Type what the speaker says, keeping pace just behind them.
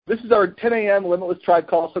This is our 10 a.m. Limitless Tribe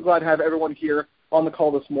call. So glad to have everyone here on the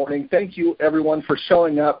call this morning. Thank you, everyone, for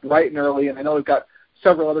showing up bright and early. And I know we've got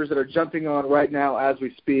several others that are jumping on right now as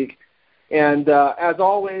we speak. And as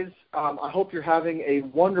always, I hope you're having a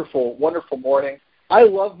wonderful, wonderful morning. I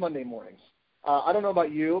love Monday mornings. I don't know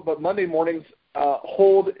about you, but Monday mornings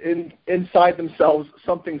hold inside themselves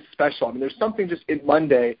something special. I mean, there's something just in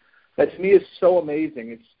Monday that to me is so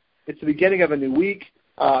amazing. It's the beginning of a new week,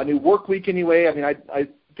 a new work week anyway. I mean, I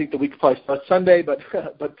think the week probably starts Sunday, but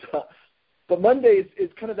Monday is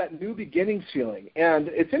kind of that new beginnings feeling. And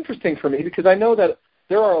it's interesting for me because I know that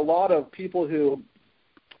there are a lot of people who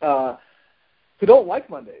don't like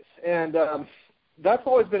Mondays, and that's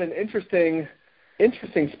always been an interesting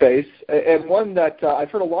space, and one that I've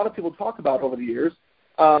heard a lot of people talk about over the years.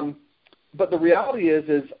 But the reality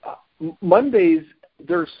is Mondays,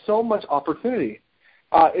 there's so much opportunity.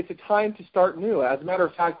 It's a time to start new. As a matter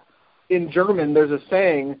of fact, in German, there's a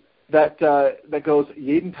saying that goes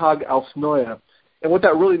 "Jeden Tag aufs Neue," and what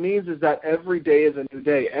that really means is that every day is a new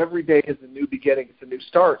day. Every day is a new beginning. It's a new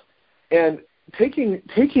start. And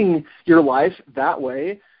taking your life that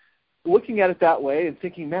way, looking at it that way and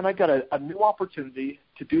thinking, man, I've got a new opportunity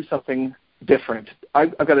to do something different.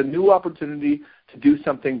 I've got a new opportunity to do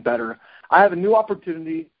something better. I have a new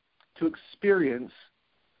opportunity to experience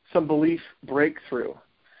some belief breakthrough.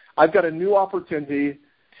 I've got a new opportunity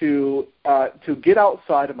to get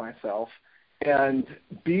outside of myself and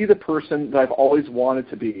be the person that I've always wanted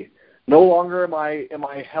to be. No longer am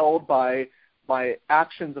I held by my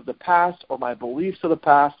actions of the past or my beliefs of the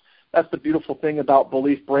past. That's the beautiful thing about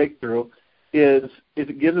belief breakthrough is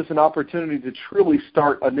it gives us an opportunity to truly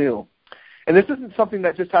start anew. And this isn't something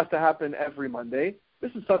that just has to happen every Monday.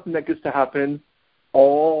 This is something that gets to happen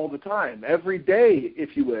all the time, every day,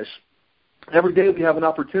 if you wish. Every day we have an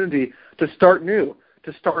opportunity to start new,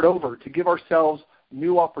 to start over, to give ourselves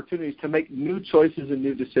new opportunities, to make new choices and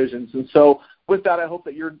new decisions. And so with that, I hope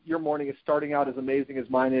that your morning is starting out as amazing as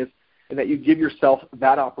mine is, and that you give yourself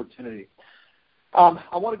that opportunity.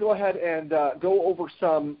 I want to go ahead and go over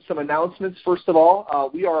some announcements. First of all,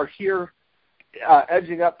 we are here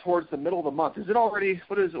edging up towards the middle of the month. Is it already,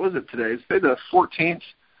 what is it today? Is it the 14th?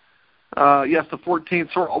 Yes, the 14th.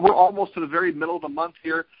 So we're almost to the very middle of the month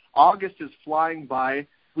here. August is flying by.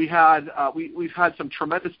 We've had some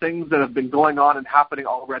tremendous things that have been going on and happening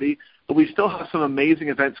already, but we still have some amazing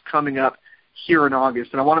events coming up here in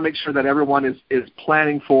August. And I want to make sure that everyone is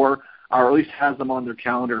planning for, or at least has them on their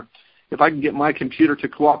calendar. If I can get my computer to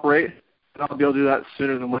cooperate, then I'll be able to do that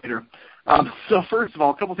sooner than later. So first of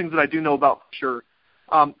all, a couple things that I do know about for sure.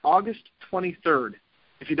 August 23rd,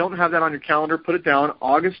 if you don't have that on your calendar, put it down.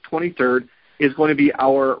 August 23rd is going to be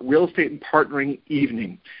our Real Estate and Partnering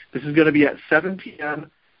Evening. This is going to be at 7 p.m.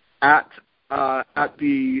 at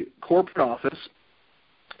the corporate office,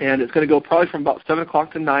 and it's going to go probably from about 7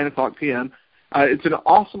 o'clock to 9 o'clock p.m. It's an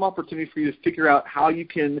awesome opportunity for you to figure out how you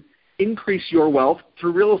can increase your wealth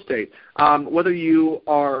through real estate. Whether you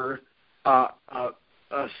are a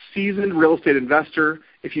seasoned real estate investor,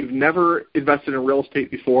 if you've never invested in real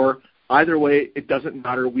estate before, either way, it doesn't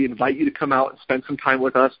matter. We invite you to come out and spend some time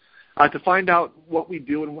with us to find out what we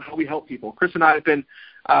do and how we help people. Chris and I have been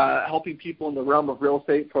helping people in the realm of real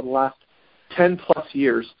estate for the last 10-plus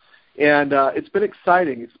years, and it's been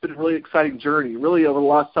exciting. It's been a really exciting journey. Really, over the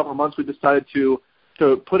last several months, we decided to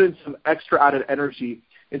put in some extra added energy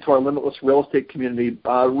into our Limitless real estate community,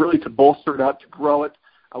 really to bolster it up, to grow it.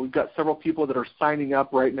 We've got several people that are signing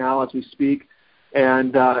up right now as we speak,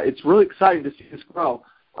 and it's really exciting to see this grow.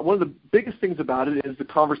 One of the biggest things about it is the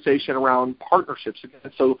conversation around partnerships.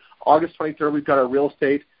 And so August 23rd, we've got our Real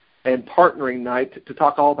Estate and Partnering Night to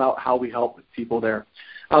talk all about how we help people there.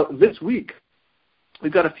 This week,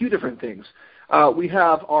 we've got a few different things. We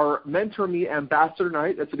have our Mentor Me Ambassador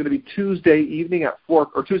Night. That's going to be Tuesday evening at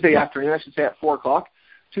 4, or Tuesday afternoon, I should say, at 4 o'clock.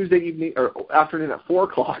 Tuesday evening or afternoon at 4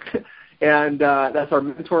 o'clock, and that's our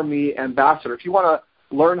Mentor Me Ambassador. If you want to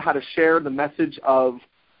learn how to share the message of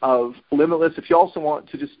Limitless, if you also want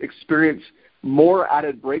to just experience more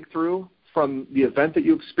added breakthrough from the event that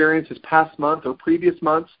you experienced this past month or previous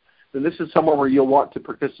months, then this is somewhere where you'll want to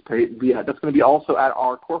participate and be at. That's going to be also at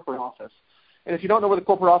our corporate office. And if you don't know where the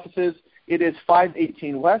corporate office is, it is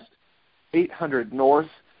 518 West, 800 North,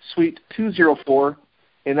 Suite 204,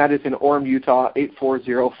 and that is in Orem, Utah,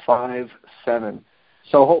 84057.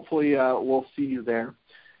 So hopefully we'll see you there.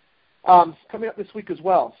 Coming up this week as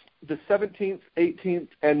well, the 17th, 18th,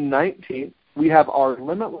 and 19th, we have our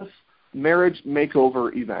Limitless Marriage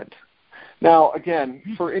Makeover event. Now, again,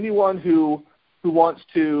 for anyone who wants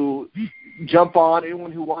to jump on,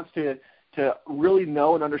 anyone who wants to really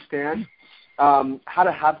know and understand, how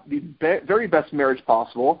to have the very best marriage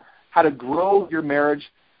possible, how to grow your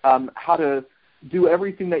marriage, how to do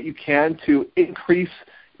everything that you can to increase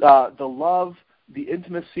the love, the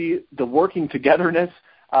intimacy, the working togetherness,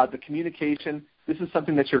 the communication. This is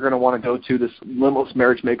something that you're going to want to go to, this Limitless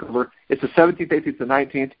Marriage Makeover. It's the 17th, 18th, the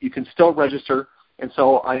 19th. You can still register, and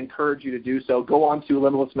so I encourage you to do so. Go on to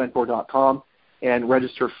limitlessmentor.com and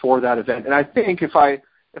register for that event. And I think if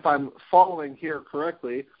I'm following here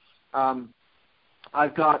correctly,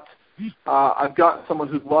 I've got someone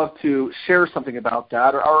who'd love to share something about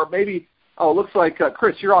that, or maybe it looks like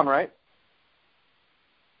Chris, you're on, right?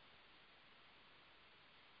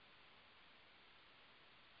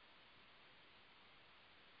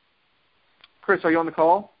 Chris, are you on the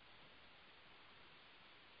call?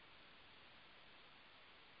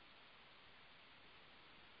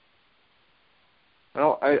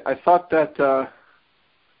 Well, I thought that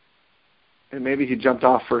and maybe he jumped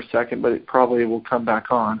off for a second, but it probably will come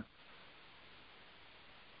back on.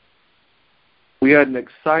 We had an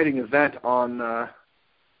exciting event on the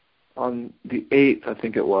 8th, I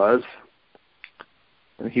think it was,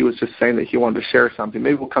 and he was just saying that he wanted to share something.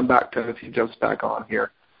 Maybe we'll come back to it if he jumps back on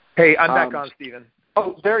here. Hey, I'm back on, Stephen.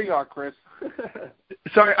 Oh, there you are, Chris.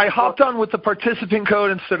 Sorry, I hopped on with the participant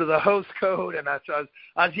code instead of the host code, and I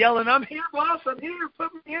was yelling, "I'm here, boss! I'm here!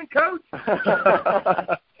 Put me in, coach!"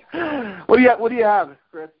 What do you have,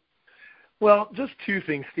 Chris? Well, just two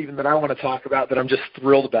things, Stephen, that I want to talk about that I'm just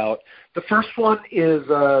thrilled about. The first one is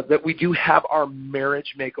that we do have our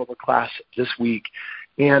marriage makeover class this week,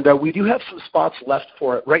 and we do have some spots left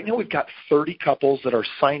for it. Right now we've got 30 couples that are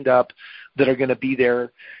signed up that are going to be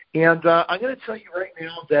there. And I'm going to tell you right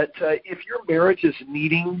now that if your marriage is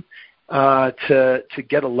needing to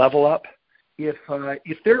get a level up, if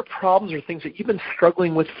there are problems or things that you've been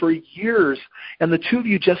struggling with for years and the two of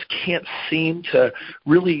you just can't seem to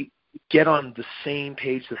really get on the same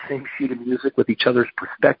page, the same sheet of music with each other's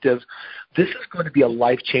perspective, this is going to be a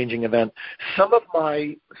life-changing event. Some of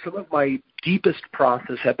my deepest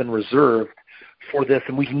process have been reserved for this,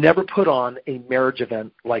 and we've never put on a marriage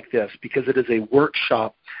event like this because it is a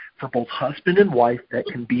workshop for both husband and wife that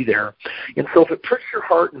can be there. And so if it pricks your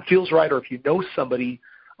heart and feels right, or if you know somebody,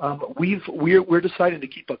 we're deciding to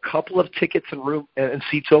keep a couple of tickets and room and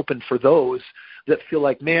seats open for those that feel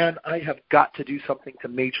like, man, I have got to do something to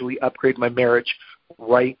majorly upgrade my marriage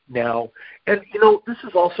right now. And, this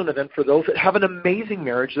is also an event for those that have an amazing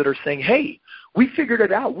marriage that are saying, hey, we figured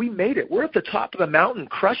it out. We made it. We're at the top of the mountain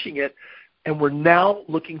crushing it. And we're now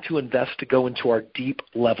looking to invest to go into our deep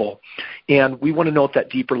level. And we want to know what that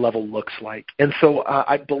deeper level looks like. And so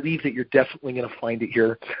I believe that you're definitely going to find it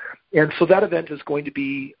here. And so that event is going to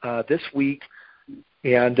be this week,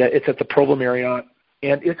 and it's at the Provo Marriott.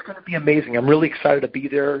 And it's going to be amazing. I'm really excited to be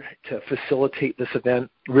there to facilitate this event.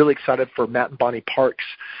 Really excited for Matt and Bonnie Parks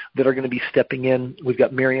that are going to be stepping in. We've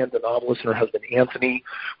got Marianne Donopoulos and her husband Anthony.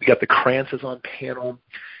 We got the Crances on panel.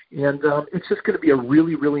 And it's just going to be a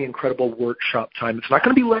really, really incredible workshop time. It's not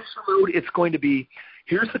going to be lecture mode. It's going to be,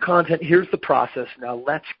 here's the content, here's the process. Now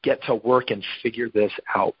let's get to work and figure this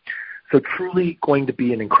out. So truly going to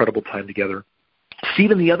be an incredible time together.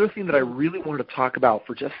 Stephen, the other thing that I really wanted to talk about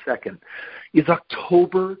for just a second is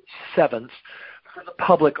October 7th, for the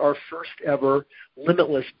public, our first ever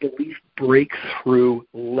Limitless Belief Breakthrough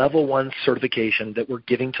Level 1 certification that we're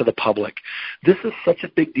giving to the public. This is such a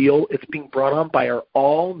big deal. It's being brought on by our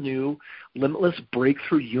all-new Limitless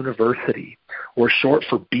Breakthrough University, or short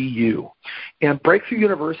for BU. And Breakthrough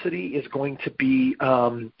University is going to be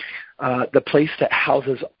the place that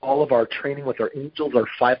houses all of our training with our angels, our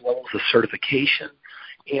 5 levels of certification.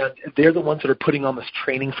 And they're the ones that are putting on this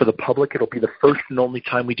training for the public. It'll be the first and only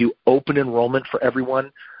time we do open enrollment for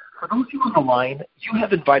everyone. For those of you on the line, you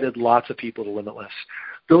have invited lots of people to Limitless.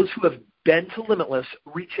 Those who have been to Limitless,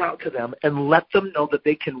 reach out to them and let them know that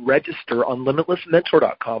they can register on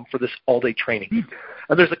limitlessmentor.com for this all-day training.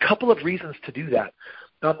 And there's a couple of reasons to do that.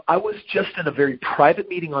 I was just in a very private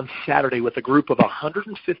meeting on Saturday with a group of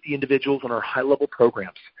 150 individuals in our high-level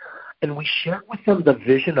programs. And we shared with them the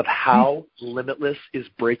vision of how Limitless is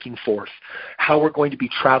breaking forth, how we're going to be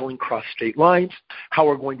traveling across state lines, how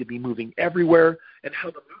we're going to be moving everywhere, and how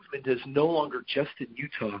the movement is no longer just in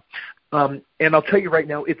Utah. And I'll tell you right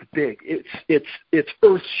now, it's big. It's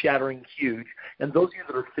earth-shattering huge. And those of you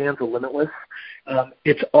that are fans of Limitless,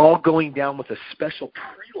 it's all going down with a special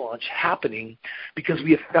pre-launch happening because we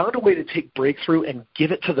have found a way to take Breakthrough and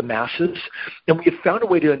give it to the masses, and we have found a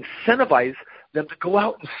way to incentivize them to go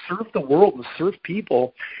out and serve the world and serve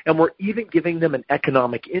people, and we're even giving them an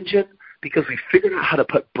economic engine because we figured out how to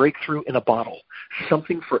put breakthrough in a bottle,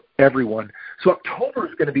 something for everyone. So October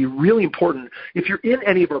is going to be really important. If you're in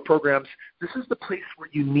any of our programs, this is the place where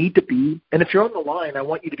you need to be. And if you're on the line, I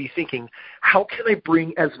want you to be thinking, how can I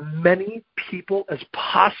bring as many people as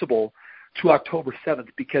possible to October 7th?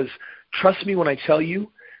 Because trust me when I tell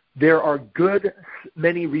you, there are good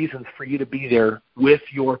many reasons for you to be there with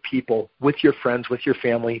your people, with your friends, with your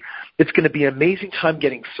family. It's going to be an amazing time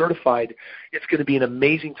getting certified. It's going to be an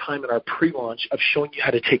amazing time in our pre-launch of showing you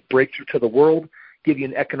how to take breakthrough to the world, give you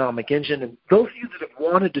an economic engine. And those of you that have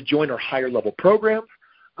wanted to join our higher level programs,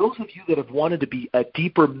 those of you that have wanted to be a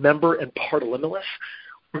deeper member and part of Limitless,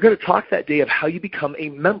 we're going to talk that day of how you become a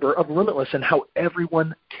member of Limitless and how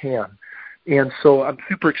everyone can. And so I'm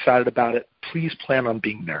super excited about it. Please plan on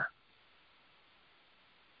being there.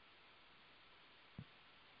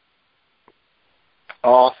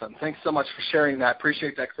 Awesome. Thanks so much for sharing that.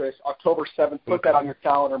 Appreciate that, Chris. October 7th, put that on your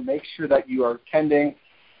calendar. Make sure that you are attending,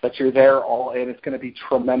 that you're there all in. It's going to be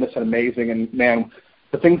tremendous and amazing. And, man,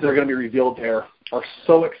 the things that are going to be revealed there are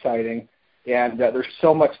so exciting. And there's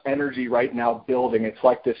so much energy right now building. It's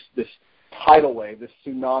like this tidal wave, this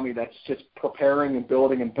tsunami that's just preparing and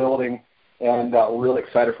building and building. And we're really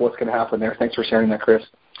excited for what's going to happen there. Thanks for sharing that, Chris.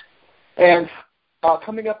 And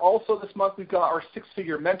coming up also this month, we've got our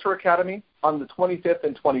Six-Figure Mentor Academy on the 25th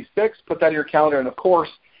and 26th. Put that in your calendar. And, of course,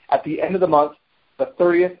 at the end of the month, the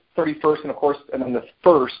 30th, 31st, and, of course, and then the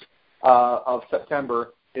 1st of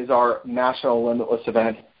September is our National Limitless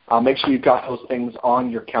event. Make sure you've got those things on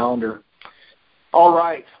your calendar. All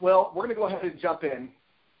right. Well, we're going to go ahead and jump in.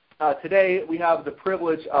 Today we have the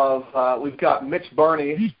privilege of we've got Mitch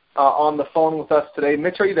Barney on the phone with us today.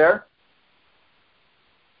 Mitch, are you there?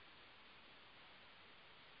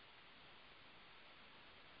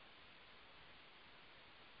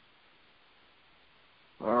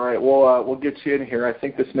 All right, we'll get you in here. I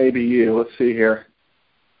think this may be you. Let's see here.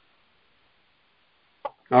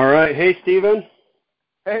 All right. Hey, Stephen.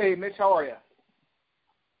 Hey, Mitch, how are you?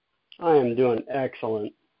 I am doing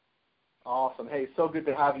excellent. Awesome. Hey, so good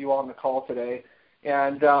to have you on the call today.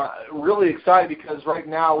 And really excited because right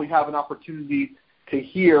now we have an opportunity to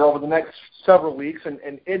hear over the next several weeks and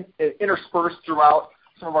interspersed throughout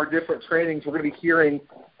some of our different trainings, we're going to be hearing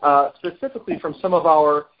specifically from some of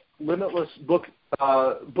our Limitless book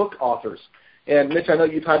authors. And, Mitch, I know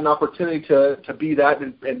you've had an opportunity to be that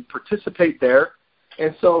and participate there.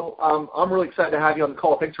 And so I'm really excited to have you on the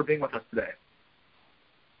call. Thanks for being with us today.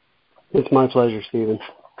 It's my pleasure, Stephen.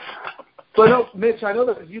 So I know, Mitch, I know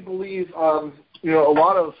that you believe, a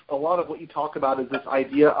lot of what you talk about is this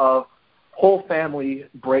idea of whole family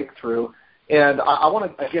breakthrough. And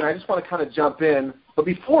I just want to kind of jump in. But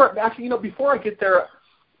before I get there,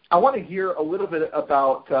 I want to hear a little bit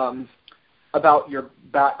about your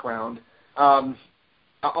background.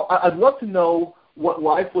 I'd love to know what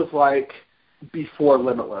life was like before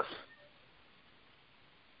Limitless.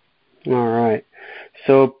 All right.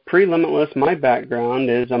 So pre-Limitless, my background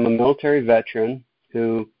is I'm a military veteran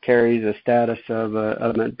who carries a status of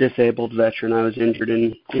a disabled veteran. I was injured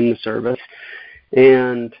in the service.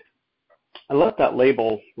 And I let that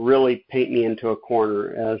label really paint me into a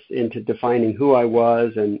corner as into defining who I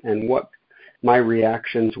was and what my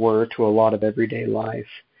reactions were to a lot of everyday life.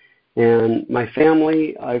 And my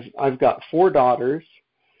family, I've got 4 daughters.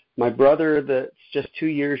 My brother that's just 2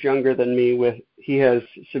 years younger than me, he has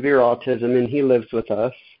severe autism and he lives with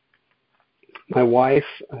us. My wife,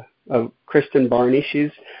 Kristen Barney,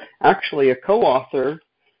 she's actually a co-author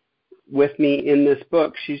with me in this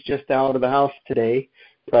book. She's just out of the house today,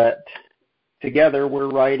 but together we're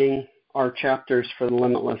writing our chapters for the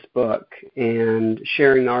Limitless book and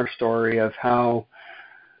sharing our story of how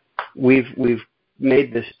we've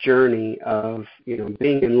made this journey of,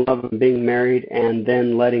 being in love and being married and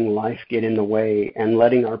then letting life get in the way and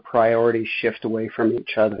letting our priorities shift away from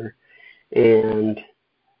each other, and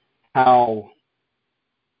how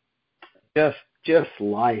just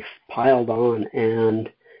life piled on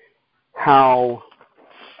and how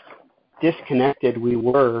disconnected we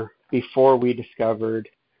were before we discovered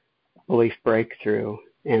Belief Breakthrough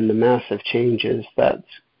and the massive changes that's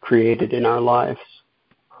created in our lives.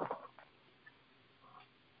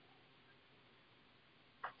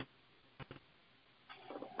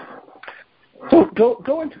 So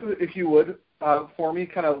go into, if you would, for me,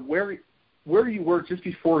 kind of where you were just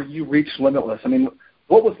before you reached Limitless. I mean,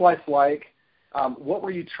 what was life like? What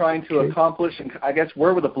were you trying to accomplish? And I guess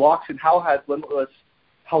where were the blocks, and how has Limitless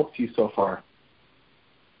helped you so far?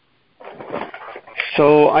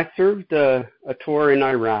 So I served a tour in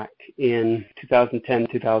Iraq in 2010,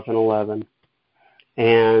 2011.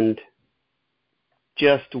 And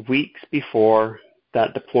just weeks before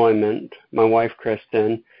that deployment, my wife,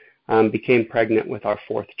 Kristen, became pregnant with our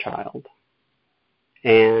fourth child.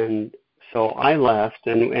 And so I left,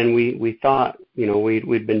 and we thought,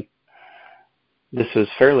 we'd been, this was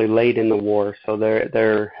fairly late in the war, so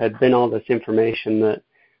there had been all this information that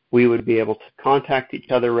we would be able to contact each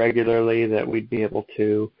other regularly, that we'd be able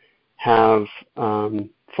to have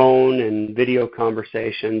phone and video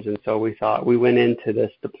conversations. And so we thought, we went into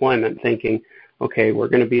this deployment thinking, okay, we're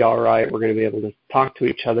going to be all right. We're going to be able to talk to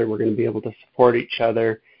each other. We're going to be able to support each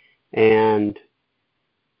other. And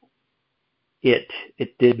it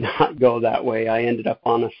did not go that way. I ended up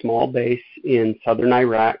on a small base in southern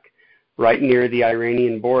Iraq, right near the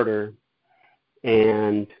Iranian border,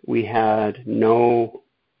 and we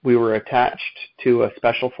were attached to a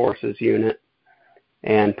special forces unit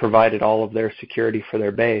and provided all of their security for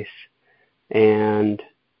their base. And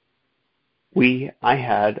I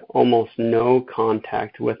had almost no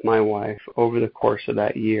contact with my wife over the course of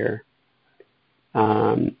that year.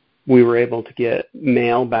 We were able to get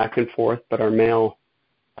mail back and forth, but our mail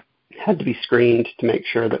had to be screened to make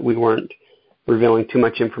sure that we weren't revealing too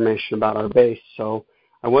much information about our base. So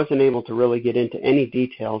I wasn't able to really get into any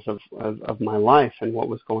details of my life and what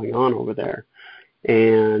was going on over there.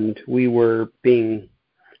 And we were being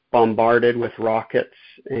bombarded with rockets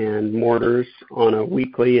and mortars on a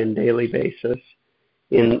weekly and daily basis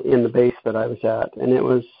in the base that I was at. And it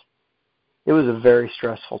was a very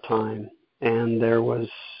stressful time. And there was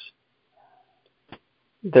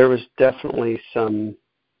definitely some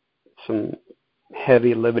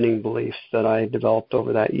heavy limiting beliefs that I developed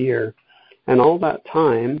over that year. And all that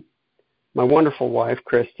time, my wonderful wife,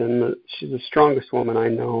 Kristen, she's the strongest woman I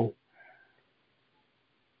know,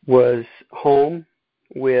 was home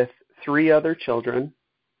with 3 other children,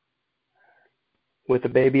 with a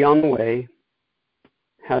baby on the way,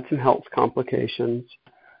 had some health complications.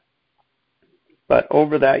 But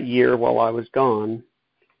over that year while I was gone,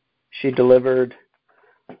 she delivered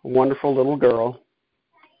a wonderful little girl,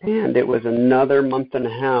 and it was another month and a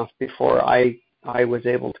half before I was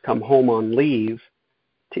able to come home on leave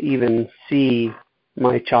to even see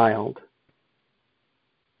my child.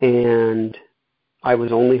 And I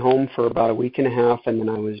was only home for about a week and a half, and then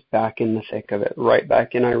I was back in the thick of it, right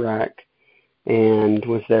back in Iraq, and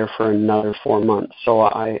was there for another 4 months. So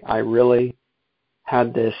I really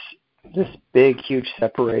had this big, huge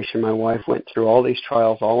separation. My wife went through all these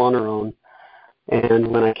trials all on her own. And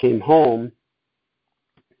when I came home,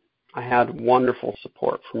 I had wonderful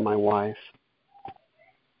support from my wife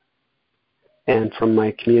and from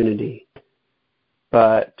my community.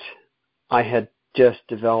 But I had just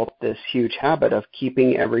developed this huge habit of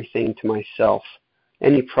keeping everything to myself.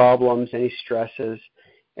 Any problems, any stresses,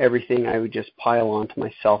 everything I would just pile onto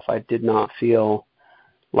myself. I did not feel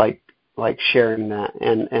like sharing that.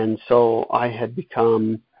 And so I had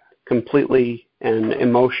become completely and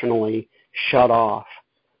emotionally shut off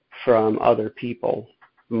from other people.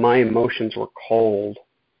 My emotions were cold,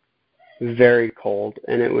 very cold,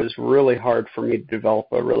 and it was really hard for me to develop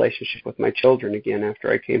a relationship with my children again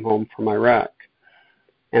after I came home from Iraq.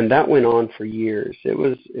 And that went on for years. It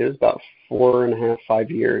was about 4.5, 5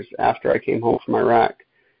 years after I came home from Iraq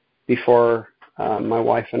before my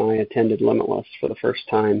wife and I attended Limitless for the first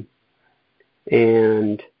time.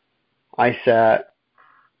 And I sat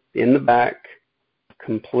in the back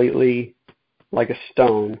completely like a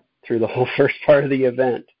stone through the whole first part of the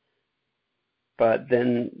event. But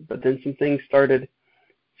then some things started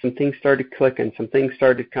clicking, some things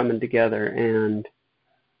started coming together, and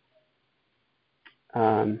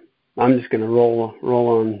I'm just going to roll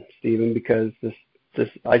on, Stephen, because this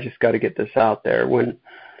I just got to get this out there. When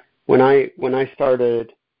I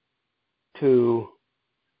started to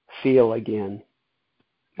feel again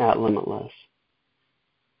at Limitless,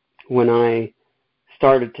 when I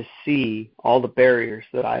started to see all the barriers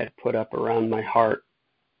that I had put up around my heart,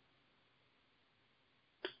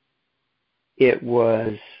 it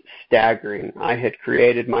was staggering. I had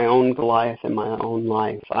created my own Goliath in my own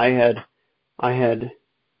life. I had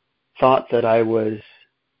thought that I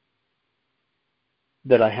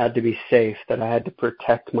had to be safe, that I had to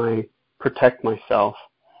protect myself.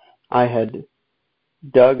 I had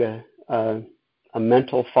dug a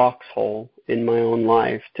mental foxhole in my own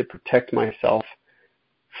life to protect myself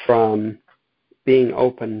from being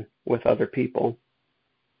open with other people.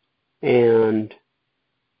 And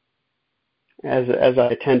as I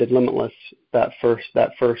attended Limitless that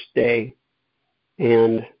first day,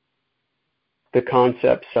 and the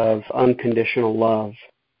concepts of unconditional love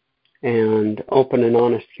and open and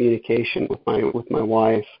honest communication with my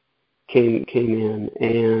wife came in,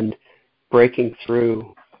 and breaking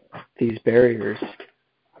through these barriers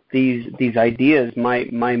these ideas,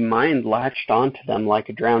 my mind latched onto them like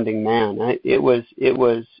a drowning man. It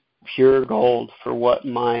was pure gold for what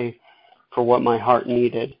my heart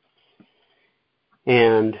needed.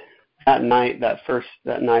 And that night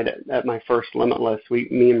at my first Limitless,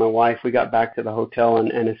 me and my wife, we got back to the hotel,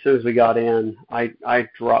 and as soon as we got in, I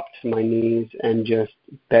dropped to my knees and just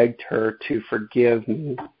begged her to forgive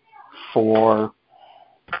me for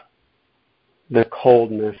the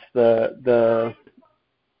coldness, the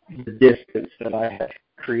distance that I had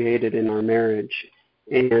created in our marriage.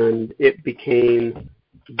 And it became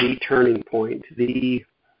the turning point, the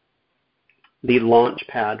launch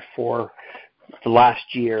pad for the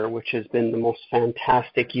last year, which has been the most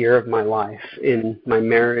fantastic year of my life, in my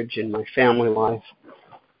marriage, in my family life.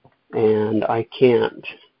 And I can't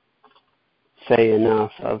say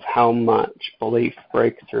enough of how much Belief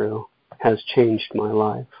Breakthrough has changed my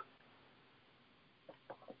life.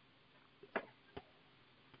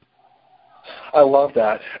 I love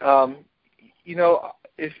that.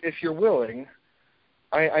 If you're willing,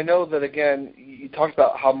 I know that, again, you talked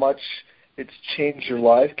about how much it's changed your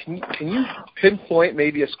life. Can you pinpoint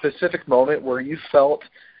maybe a specific moment where you felt,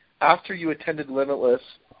 after you attended Limitless,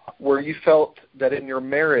 where you felt that in your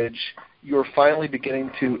marriage you were finally beginning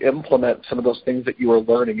to implement some of those things that you were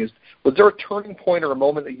learning? Was there a turning point or a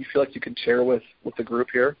moment that you feel like you can share with the group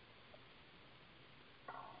here?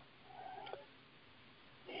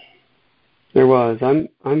 There was.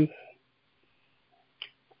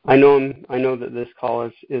 I know that this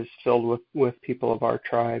call is filled with people of our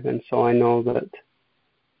tribe, and so I know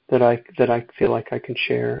that I feel like I can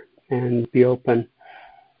share and be open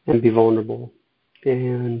and be vulnerable.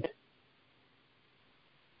 And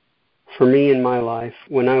for me in my life,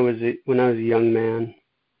 when I was a young man,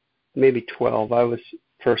 maybe 12, I was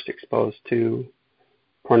first exposed to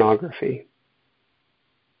pornography.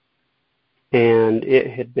 And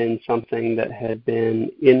it had been something that had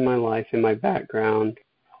been in my life, in my background,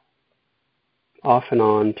 off and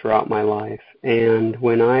on throughout my life. And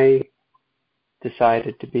when I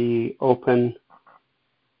decided to be open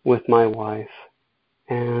with my wife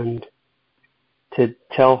and to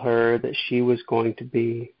tell her that she was going to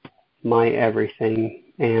be my everything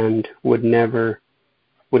and would never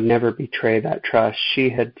betray that trust,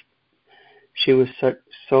 she was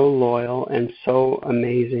so loyal and so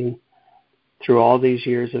amazing through all these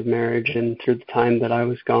years of marriage and through the time that I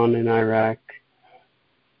was gone in Iraq,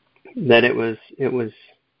 that it was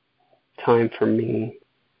time for me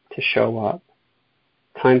to show up,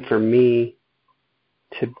 time for me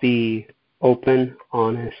to be open,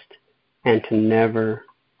 honest, and to never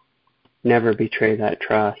betray that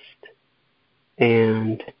trust.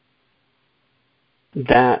 And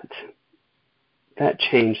that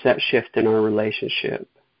change, that shift in our relationship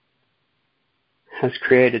has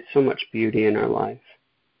created so much beauty in our life,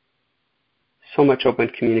 so much open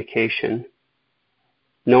communication,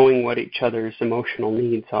 knowing what each other's emotional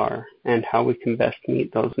needs are and how we can best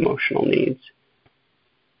meet those emotional needs.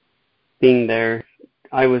 Being there,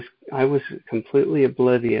 I was completely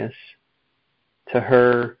oblivious to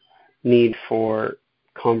her need for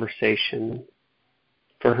conversation,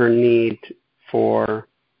 for her need for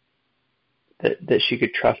that she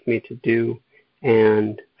could trust me to do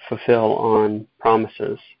and fulfill on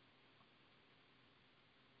promises.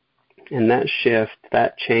 And that shift,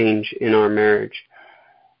 that change in our marriage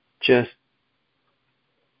just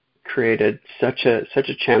created such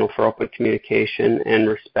a channel for open communication and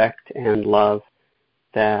respect and love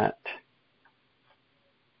that,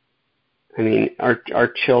 I mean,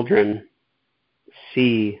 our children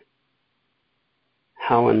see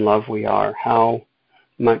how in love we are, how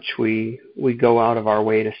much we go out of our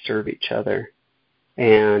way to serve each other,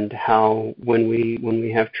 and how when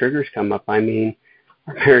we have triggers come up, I mean,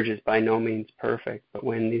 our marriage is by no means perfect, but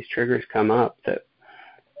when these triggers come up,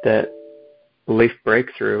 that Belief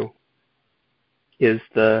Breakthrough is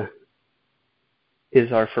the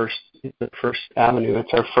first avenue.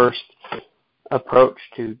 It's our first approach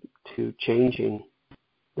to changing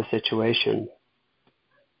the situation,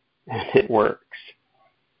 and it works.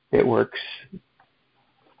 It works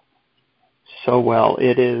so well.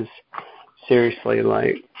 It is seriously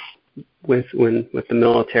like with the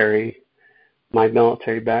military, my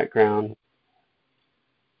military background,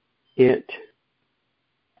 it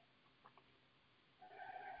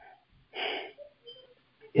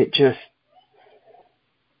just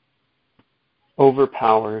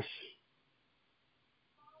overpowers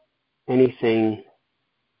anything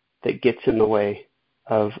that gets in the way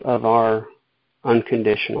of our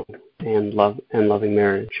unconditional and loving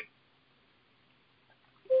marriage.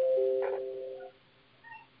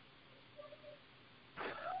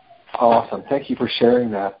 Awesome. Thank you for sharing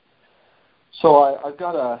that. So I've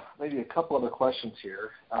got maybe a couple other questions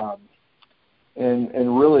here.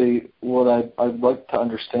 And really what I'd like to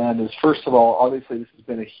understand is, first of all, obviously this has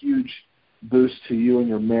been a huge boost to you and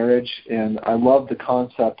your marriage, and I love the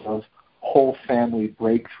concept of whole family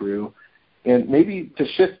breakthrough. And maybe to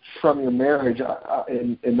shift from your marriage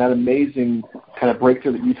and that amazing kind of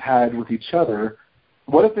breakthrough that you've had with each other,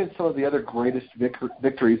 what have been some of the other greatest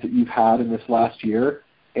victories that you've had in this last year,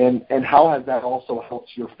 and how has that also helped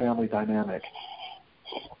your family dynamic?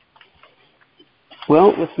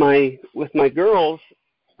 Well, with my girls,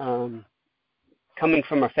 coming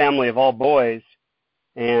from a family of all boys,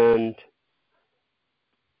 and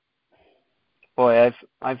boy,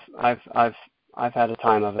 I've had a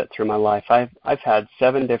time of it through my life. I've had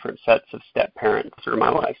 7 different sets of step parents through my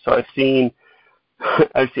life, so I've seen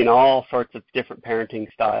all sorts of different parenting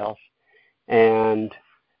styles. And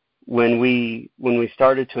when we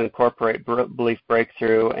started to incorporate Belief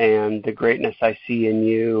Breakthrough and the greatness I see in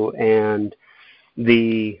you and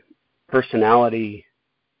the personality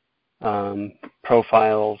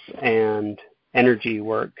profiles and energy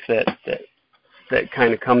work that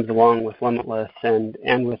kind of comes along with Limitless and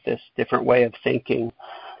with this different way of thinking,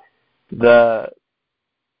 the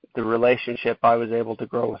relationship I was able to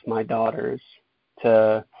grow with my daughters,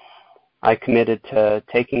 I committed to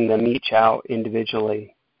taking them each out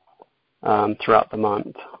individually throughout the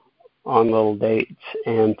month on little dates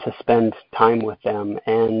and to spend time with them.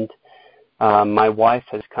 And my wife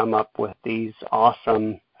has come up with these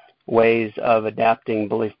awesome ways of adapting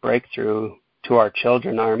Belief Breakthrough to our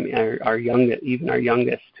children, our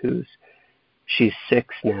youngest, she's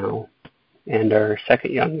 6 now, and our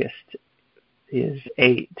second youngest is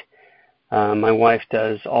 8. My wife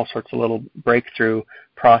does all sorts of little breakthrough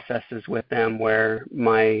processes with them where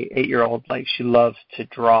my 8-year-old, she loves to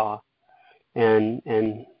draw and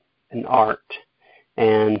art.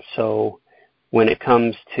 And so when it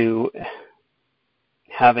comes to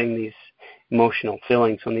having these emotional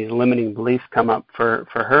feelings, when these limiting beliefs come up for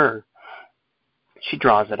her, she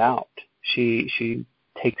draws it out. She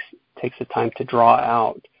takes the time to draw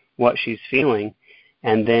out what she's feeling,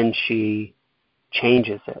 and then she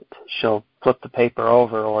changes it. She'll flip the paper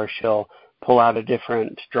over, or she'll pull out a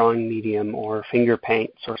different drawing medium or finger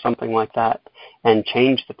paints or something like that and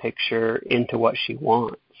change the picture into what she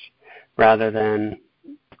wants, rather than,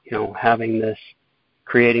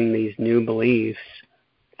 creating these new beliefs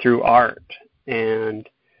through art. And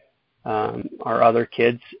our other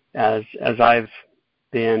kids, as I've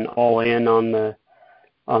been all in on the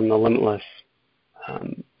Limitless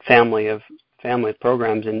family of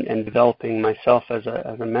programs and developing myself as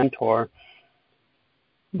a mentor,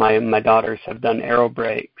 my daughters have done aero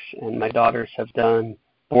breaks, and my daughters have done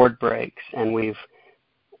board breaks, and we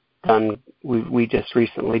just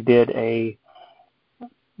recently did a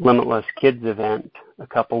Limitless Kids event a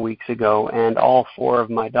couple weeks ago, and all 4 of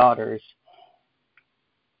my daughters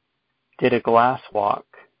did a glass walk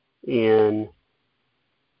in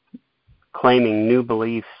claiming new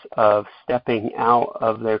beliefs of stepping out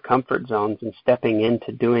of their comfort zones and stepping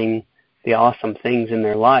into doing the awesome things in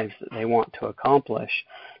their lives that they want to accomplish,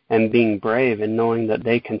 and being brave and knowing that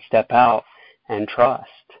they can step out and trust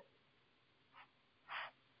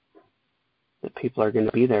that people are going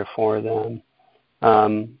to be there for them.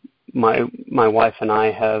 My wife and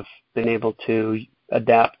I have been able to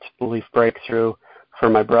adapt Belief Breakthrough for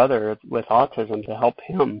my brother with autism to help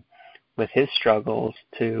him with his struggles,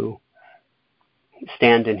 to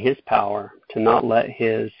stand in his power, to not let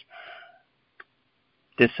his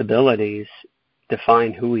disabilities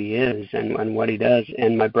define who he is and what he does.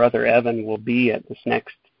 And my brother Evan will be at this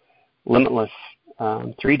next Limitless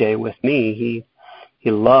 3-day with me.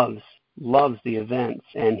 He loves the events,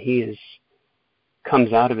 and he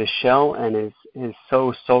comes out of his shell and is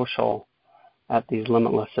so social at these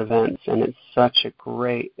Limitless events, and it's such a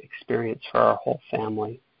great experience for our whole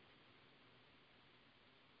family.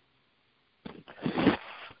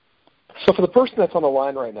 So for the person that's on the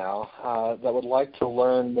line right now that would like to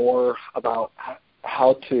learn more about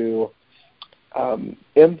how to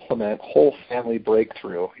implement whole family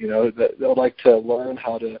breakthrough, that would like to learn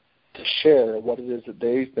how to share what it is that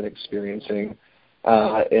they've been experiencing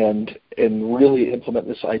and really implement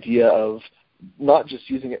this idea of not just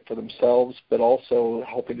using it for themselves, but also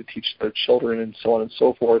helping to teach their children and so on and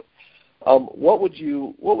so forth. What would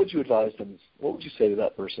you advise them? What would you say to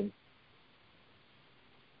that person?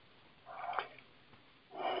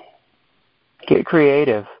 Get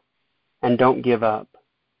creative and don't give up.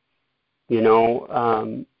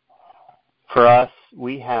 For us,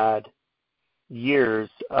 we had years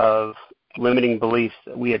of limiting beliefs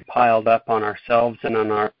that we had piled up on ourselves and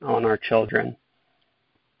on our children.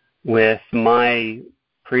 with my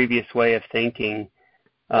previous way of thinking,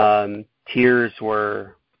 tears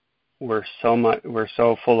were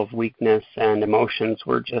so full of weakness, and emotions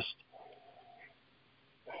were just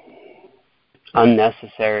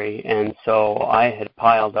unnecessary. And so I had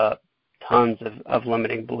piled up tons of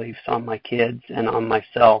limiting beliefs on my kids and on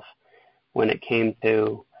myself when it came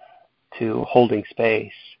to holding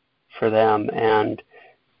space for them and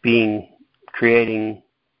creating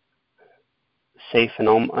safe and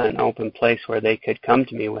an open place where they could come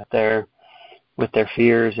to me with their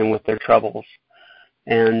fears and with their troubles.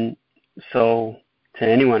 And so to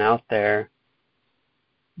anyone out there,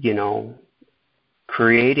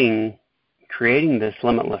 creating this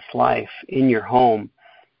limitless life in your home,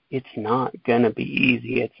 it's not going to be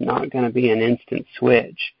easy. It's not going to be an instant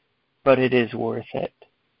switch, but it is worth it.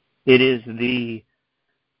 It is the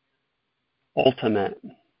ultimate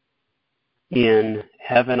in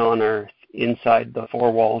heaven on earth inside the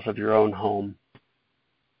four walls of your own home.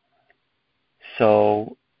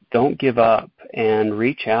 So don't give up and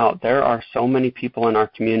reach out. There are so many people in our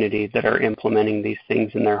community that are implementing these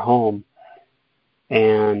things in their home,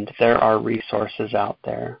 and there are resources out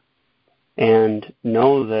there. And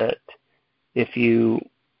know that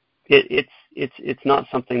it's not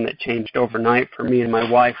something that changed overnight for me and my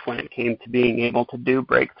wife when it came to being able to do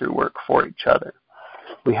breakthrough work for each other.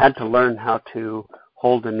 We had to learn how to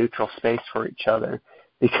hold a neutral space for each other,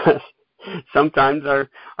 because sometimes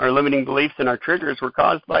our limiting beliefs and our triggers were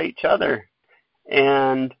caused by each other.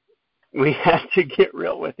 And we had to get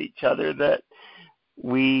real with each other that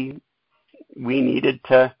we needed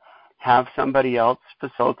to have somebody else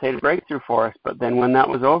facilitate a breakthrough for us. But then when that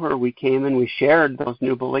was over, we came and we shared those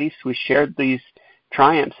new beliefs. We shared these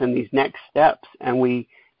triumphs and these next steps, and we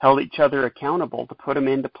held each other accountable to put them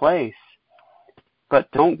into place. But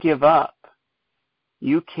don't give up.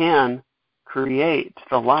 You can create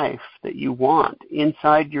the life that you want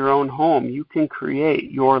inside your own home. You can create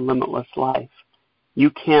your limitless life. You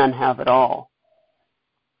can have it all.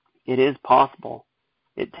 It is possible.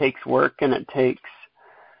 It takes work, and it takes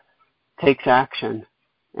action,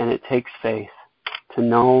 and it takes faith to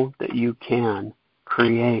know that you can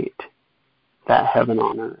create that heaven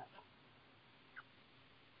on earth.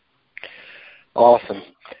 Awesome.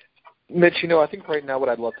 Mitch, I think right now what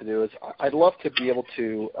I'd love to do is I'd love to be able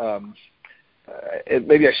to,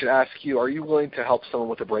 maybe I should ask you, are you willing to help someone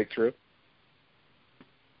with a breakthrough?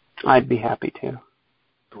 I'd be happy to.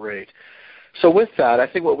 Great. So with that, I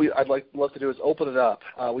think what I'd love to do is open it up.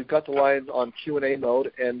 We've got the lines on Q&A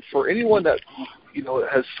mode, and for anyone that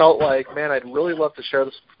has felt like, man, I'd really love to share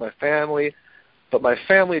this with my family, but my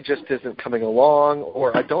family just isn't coming along,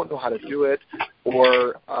 or I don't know how to do it,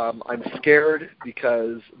 or I'm scared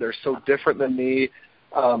because they're so different than me.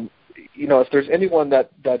 If there's anyone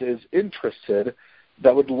that is interested,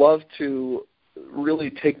 that would love to really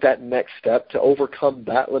take that next step to overcome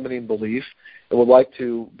that limiting belief, and would like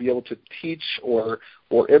to be able to teach or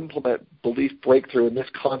implement belief breakthrough in this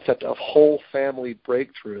concept of whole family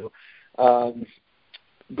breakthrough,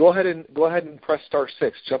 go ahead and press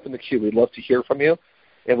 *6. Jump in the queue. We'd love to hear from you,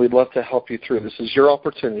 and we'd love to help you through. This is your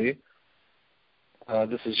opportunity.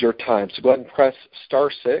 This is your time. So go ahead and press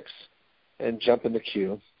 *6 and jump in the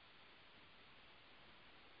queue.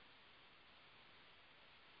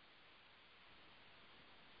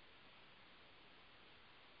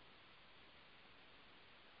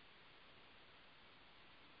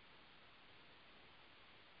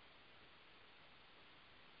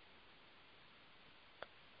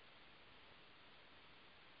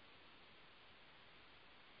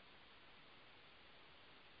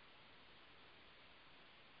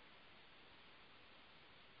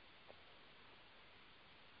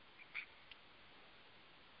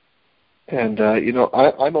 And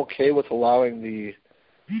I'm okay with allowing the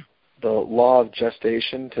law of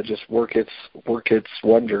gestation to just work its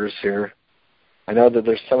wonders here. I know that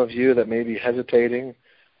there's some of you that may be hesitating,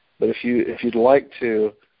 but if you'd like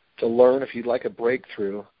to learn, if you'd like a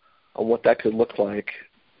breakthrough on what that could look like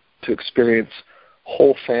to experience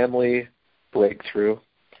whole family breakthrough,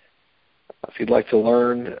 if you'd like to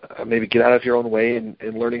learn, maybe get out of your own way in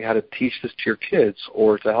learning how to teach this to your kids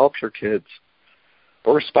or to help your kids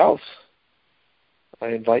or a spouse, I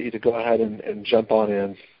invite you to go ahead and jump on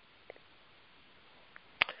in.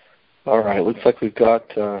 All right, looks like we've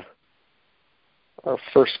got our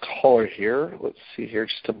first caller here. Let's see here,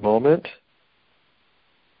 just a moment.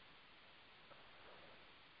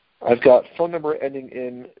 I've got phone number ending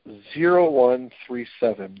in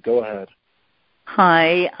 0137. Go ahead.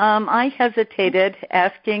 Hi. I hesitated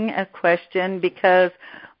asking a question because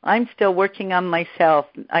I'm still working on myself.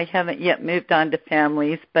 I haven't yet moved on to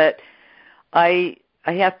families, but I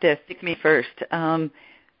I have to pick me first.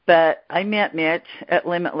 But I met Mitch at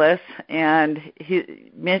Limitless, and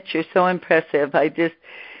Mitch, you're so impressive.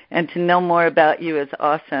 And to know more about you is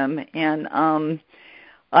awesome. And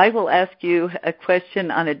I will ask you a question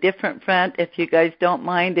on a different front, if you guys don't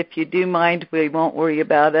mind. If you do mind, we won't worry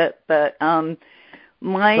about it. But no,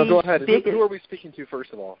 go ahead. Who are we speaking to,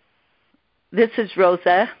 first of all? This is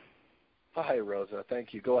Rosa. Hi, Rosa.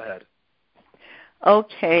 Thank you. Go ahead.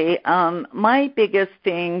 Okay. My biggest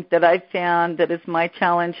thing that I've found that is my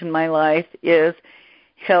challenge in my life is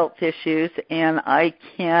health issues, and I've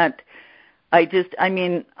had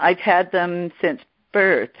them since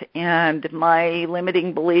birth, and my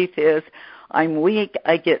limiting belief is I'm weak,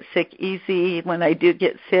 I get sick easy. When I do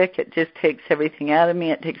get sick, it just takes everything out of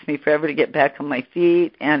me. It takes me forever to get back on my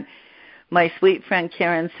feet, and my sweet friend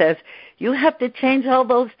Karen says, you have to change all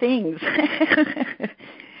those things.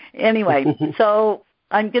 Anyway, so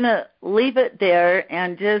I'm going to leave it there,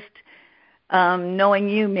 and just knowing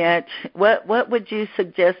you, Mitch, what would you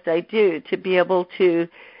suggest I do to be able to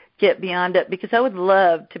get beyond it? Because I would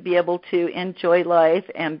love to be able to enjoy life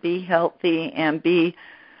and be healthy and be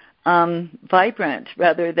vibrant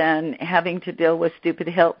rather than having to deal with stupid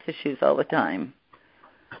health issues all the time.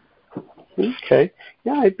 Okay.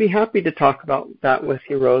 Yeah, I'd be happy to talk about that with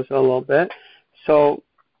you, Rosa, a little bit. So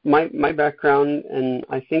my background, and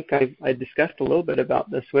I think I discussed a little bit about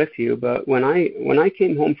this with you, but when I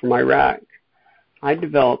came home from Iraq, I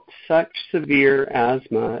developed such severe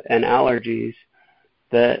asthma and allergies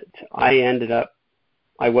that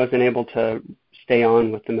I wasn't able to stay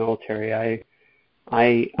on with the military.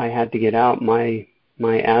 I had to get out. My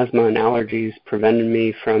asthma and allergies prevented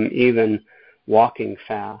me from even walking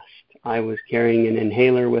fast. I was carrying an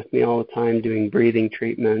inhaler with me all the time, doing breathing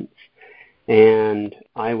treatments, and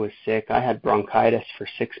I was sick. I had bronchitis for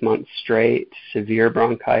 6 months straight, severe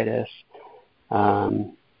bronchitis.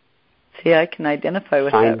 See, I can identify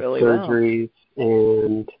with that really surgeries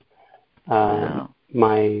well. And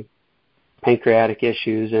my pancreatic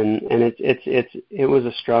issues, and it was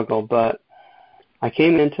a struggle. But I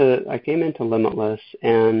came into Limitless,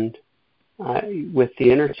 and with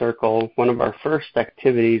the Inner Circle, one of our first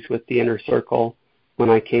activities with the Inner Circle when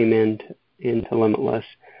I came into Limitless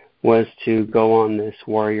was to go on this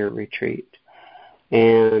warrior retreat.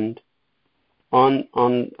 And on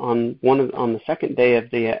the second day of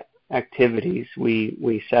the activities,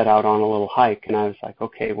 we set out on a little hike, and I was like,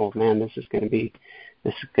 okay, well, man, this is going to be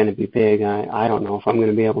big. I don't know if I'm going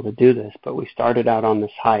to be able to do this, but we started out on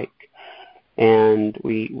this hike, and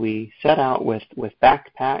we set out with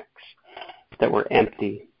backpacks that were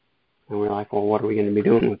empty, and we're like, well, what are we going to be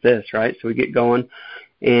doing with this, right? So we get going,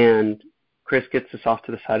 and Chris gets us off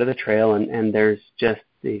to the side of the trail, and there's just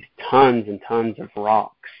these tons and tons of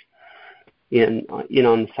rocks on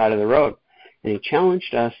the side of the road, and he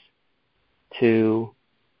challenged us to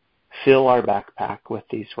fill our backpack with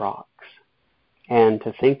these rocks, and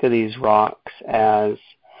to think of these rocks as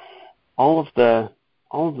all of the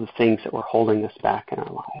things that were holding us back in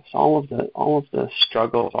our lives, all of the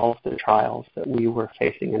struggles, all of the trials that we were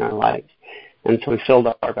facing in our lives. And so we filled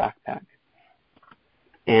up our backpack,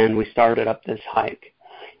 and we started up this hike.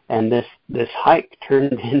 And this hike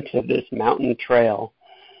turned into this mountain trail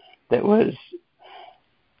that was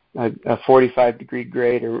a 45-degree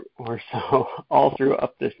grade or so all through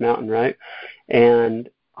up this mountain, right? And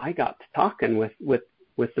I got to talking with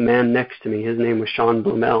the man next to me. His name was Sean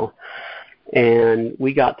Blumel. And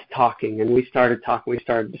we got to talking, and we started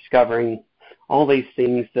discovering all these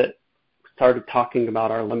things, that started talking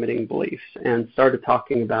about our limiting beliefs, and started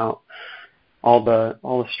talking about all the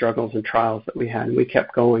struggles and trials that we had. And we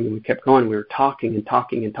kept going and we kept going. We were talking and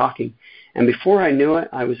talking and talking. And before I knew it,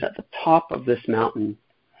 I was at the top of this mountain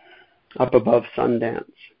up above Sundance,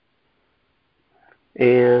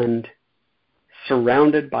 and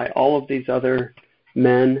surrounded by all of these other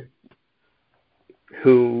men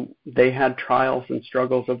who they had trials and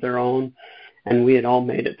struggles of their own, and we had all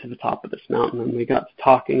made it to the top of this mountain. And we got to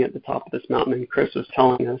talking at the top of this mountain, and Chris was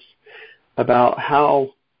telling us about how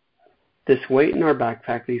this weight in our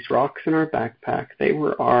backpack, these rocks in our backpack, they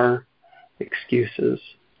were our excuses.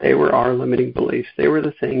 They were our limiting beliefs. They were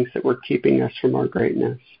the things that were keeping us from our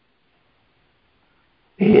greatness.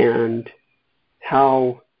 And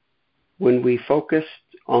how when we focused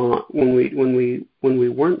on, when we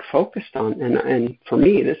weren't focused on, and for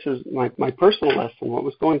me, this is my personal lesson, what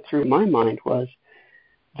was going through my mind was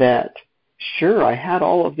that, sure, I had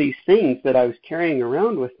all of these things that I was carrying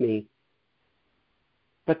around with me,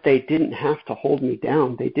 but they didn't have to hold me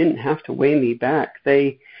down. They didn't have to weigh me back.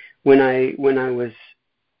 When I was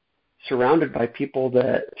surrounded by people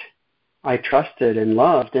that I trusted and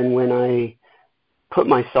loved, and when I put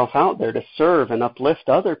myself out there to serve and uplift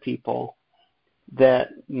other people, that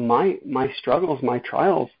my struggles, my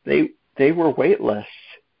trials, they were weightless.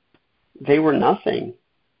 They were nothing.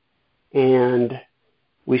 And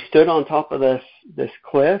we stood on top of this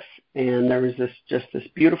cliff, and there was this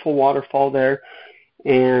beautiful waterfall there,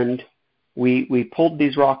 and we pulled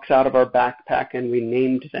these rocks out of our backpack and we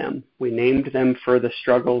named them. We named them for the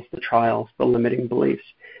struggles, the trials, the limiting beliefs.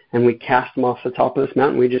 And we cast them off the top of this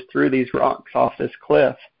mountain. We just threw these rocks off this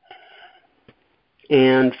cliff.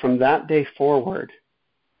 And from that day forward,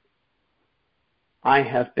 I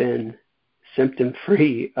have been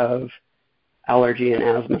symptom-free of allergy and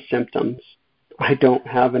asthma symptoms. I don't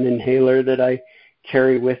have an inhaler that I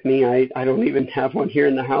carry with me. I don't even have one here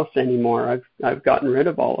in the house anymore. I've gotten rid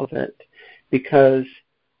of all of it because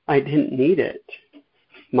I didn't need it.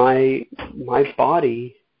 My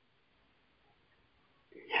body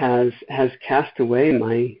has cast away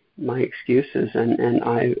my excuses, and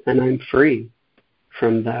I'm free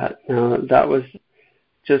from that. Now, that was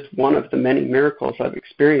just one of the many miracles I've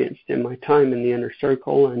experienced in my time in the inner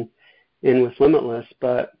circle and in with Limitless.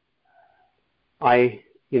 But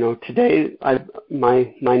today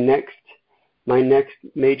my next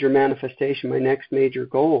major manifestation, my next major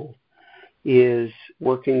goal is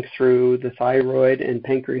working through the thyroid and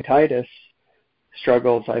pancreatitis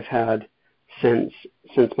struggles I've had since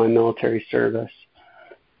my military service.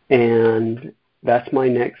 And that's my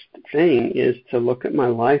next thing, is to look at my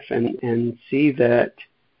life and see that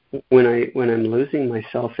when I'm losing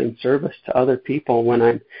myself in service to other people, when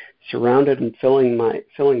I'm surrounded and filling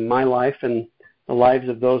my life and the lives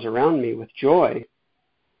of those around me with joy,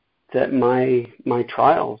 that my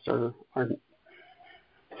trials are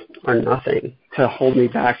nothing to hold me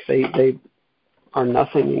back. They are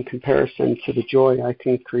nothing in comparison to the joy I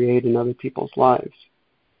can create in other people's lives.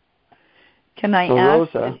 Can I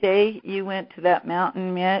ask, the day you went to that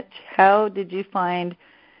mountain, Mitch, how did you find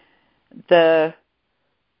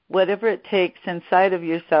whatever it takes inside of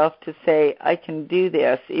yourself to say, I can do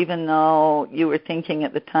this, even though you were thinking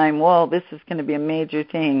at the time, whoa, this is going to be a major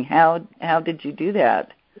thing? How did you do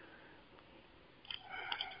that?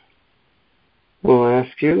 Well, I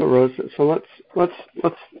ask you, Rosa. So let's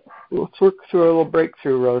work through a little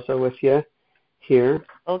breakthrough, Rosa, with you here.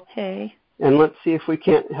 Okay. And let's see if we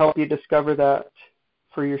can't help you discover that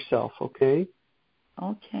for yourself, okay?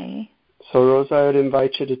 Okay. So, Rosa, I would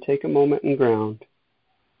invite you to take a moment and ground.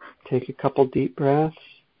 Take a couple deep breaths.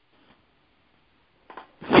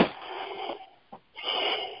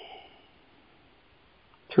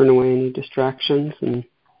 Turn away any distractions and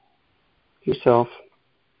yourself.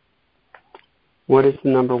 What is the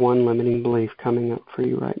number one limiting belief coming up for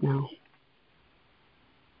you right now?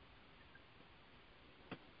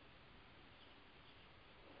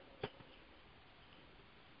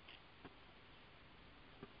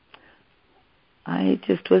 I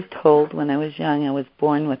just was told when I was young I was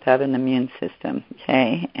born without an immune system,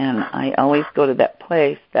 okay? And I always go to that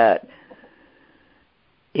place that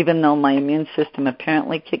even though my immune system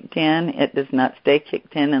apparently kicked in, it does not stay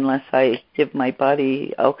kicked in unless I give my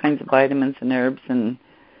body all kinds of vitamins and herbs. And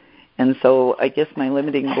so I guess my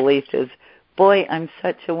limiting belief is, boy, I'm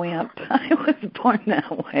such a wimp. I was born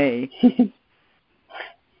that way.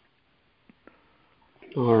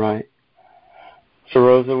 All right. So,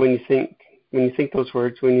 Rosa, when you think those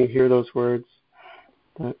words, when you hear those words,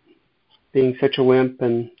 that being such a wimp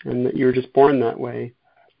and that you were just born that way,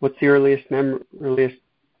 what's the earliest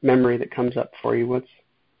memory that comes up for you?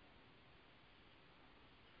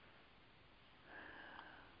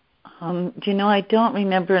 I don't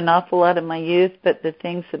remember an awful lot of my youth, but the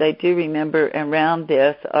things that I do remember around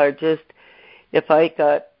this are just if I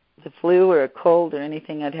got the flu or a cold or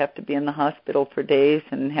anything, I'd have to be in the hospital for days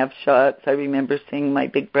and have shots. I remember seeing my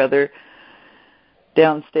big brother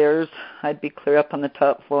downstairs. I'd be clear up on the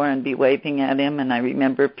top floor and be waving at him, and I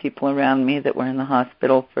remember people around me that were in the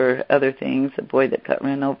hospital for other things, a boy that got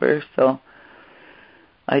run over. So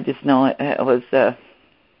I just know it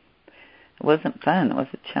wasn't fun. It was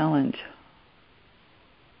a challenge.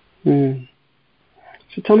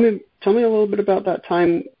 So tell me a little bit about that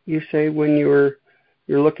time you say when you're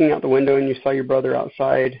looking out the window and you saw your brother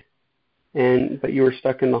outside, but you were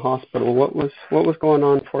stuck in the hospital. What was going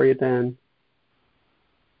on for you then?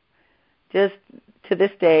 Just to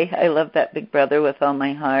this day, I love that big brother with all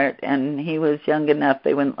my heart, and he was young enough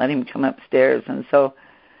they wouldn't let him come upstairs, and so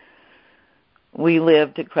we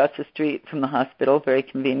lived across the street from the hospital, very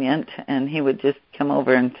convenient, and he would just come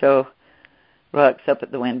over and throw rocks up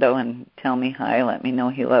at the window and tell me hi, let me know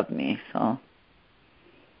he loved me. So.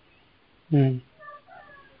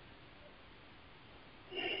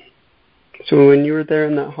 So when you were there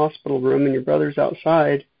in that hospital room and your brother's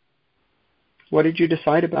outside, what did you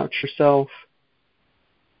decide about yourself?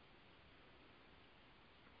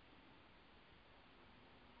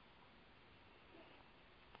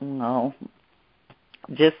 No,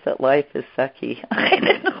 just that life is sucky. I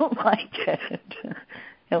didn't like it.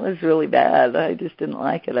 It was really bad. I just didn't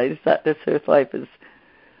like it. I just thought this earth life is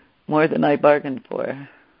more than I bargained for.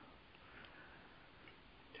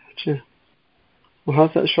 Gotcha. Well,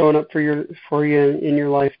 how's that showing up for you in your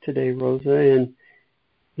life today, Rosa, and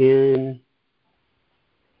in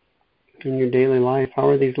your daily life? How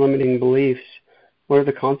are these limiting beliefs? What are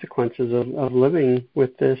the consequences of living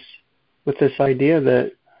with this idea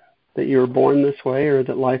that you were born this way, or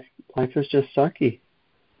that life is just sucky?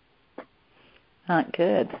 Not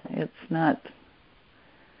good. It's not.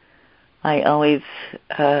 I always,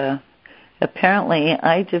 apparently,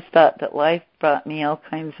 I just thought that life brought me all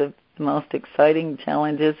kinds of the most exciting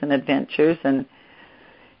challenges and adventures, and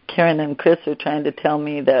Karen and Chris are trying to tell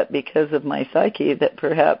me that because of my psyche that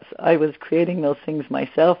perhaps I was creating those things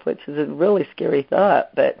myself, which is a really scary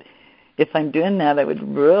thought. But if I'm doing that, I would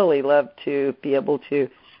really love to be able to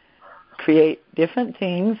create different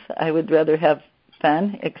things. I would rather have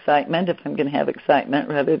fun, excitement, if I'm going to have excitement,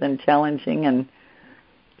 rather than challenging and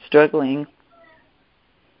struggling.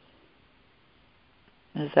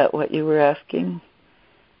 Is that what you were asking?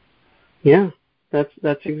 Yeah,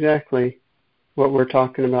 that's exactly what we're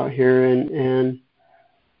talking about here. And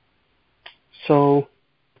so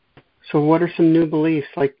what are some new beliefs?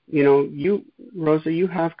 Like, you, Rosa, you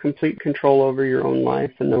have complete control over your own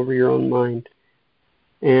life and over your own mind.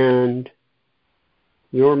 And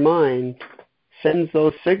your mind sends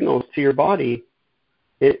those signals to your body.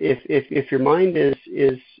 If your mind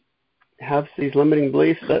has these limiting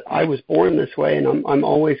beliefs that I was born this way and I'm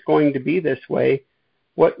always going to be this way,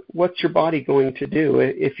 what's your body going to do?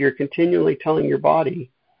 If you're continually telling your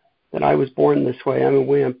body that I was born this way, I'm a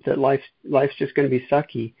wimp, that life's just going to be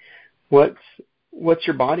sucky, how's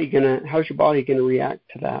your body gonna react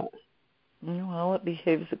to that? Well, it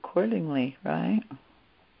behaves accordingly, right?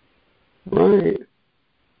 Right.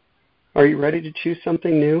 Are you ready to choose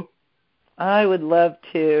something new? I would love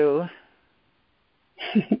to.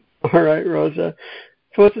 All right, Rosa.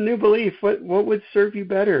 So it's a new belief. What would serve you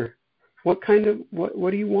better? What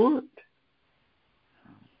do you want?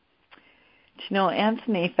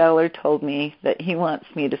 Anthony Fowler told me that he wants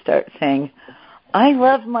me to start saying, I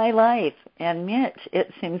love my life. And Mitch,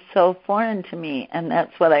 it seems so foreign to me, and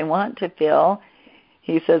that's what I want to feel.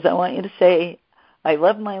 He says, I want you to say, I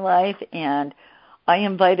love my life, and I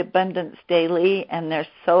invite abundance daily, and they're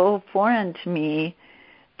so foreign to me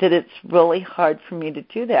that it's really hard for me to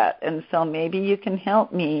do that. And so maybe you can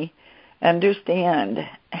help me understand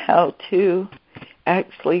how to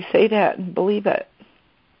actually say that and believe it.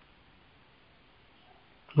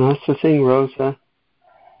 Well, that's the thing, Rosa.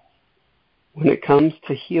 When it comes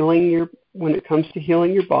to healing your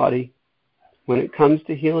body, when it comes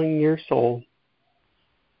to healing your soul,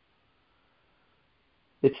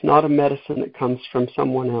 it's not a medicine that comes from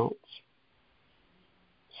someone else.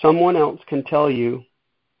 Someone else can tell you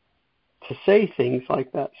to say things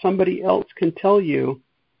like that. Somebody else can tell you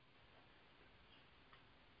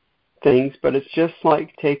things, but it's just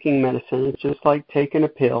like taking medicine. It's just like taking a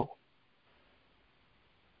pill.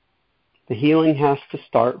 The healing has to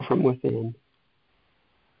start from within.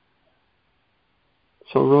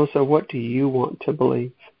 So, Rosa, what do you want to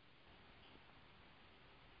believe?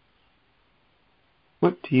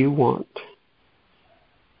 What do you want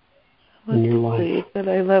in your life? I believe that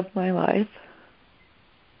I love my life,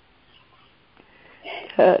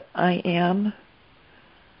 that I am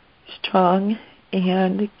strong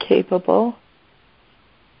and capable,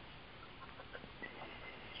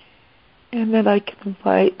 and that I can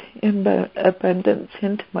invite abundance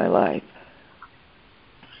into my life.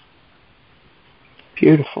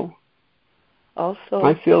 Beautiful. Also,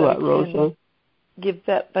 I feel that, Rosa. Give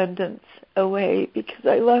that abundance away because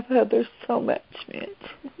I love others so much, Mitch.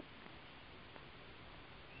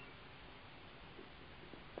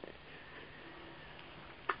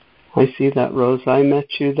 I see that, Rosa. I met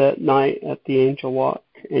you that night at the Angel Walk,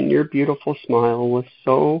 and your beautiful smile was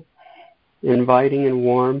so inviting and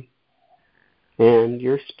warm, and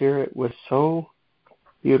your spirit was so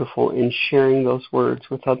beautiful in sharing those words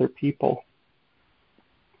with other people.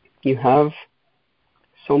 You have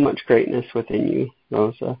so much greatness within you,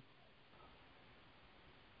 Rosa.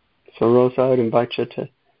 So, Rosa, I would invite you to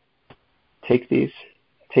take these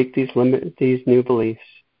new beliefs,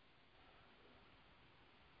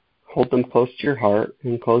 hold them close to your heart,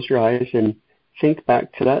 and close your eyes and think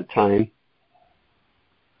back to that time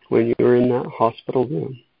when you were in that hospital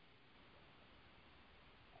room.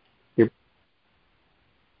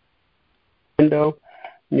 window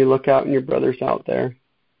and you look out and your brother's out there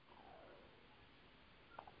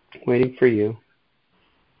waiting for you.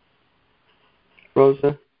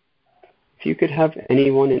 Rosa, if you could have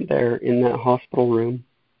anyone in there in that hospital room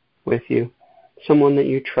with you, someone that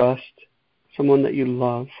you trust, someone that you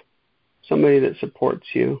love, somebody that supports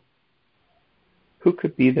you, who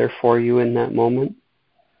could be there for you in that moment?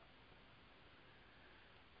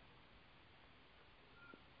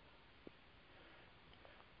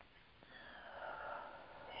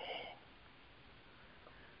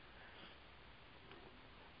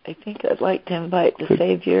 I think I'd like to invite the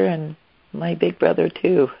Savior and my big brother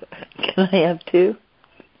too. Can I have two?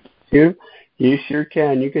 You sure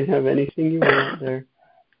can. You can have anything you want there.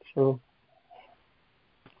 So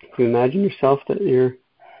if you imagine yourself that your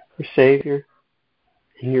Savior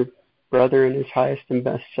and your brother and his highest and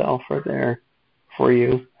best self are there for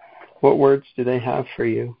you, what words do they have for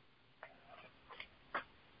you?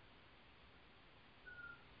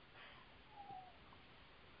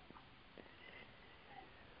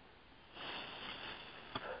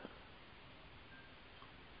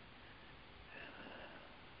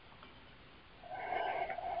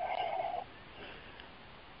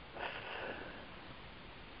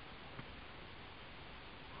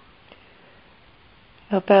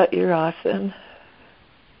 How about you're awesome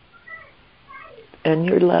and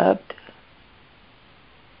you're loved?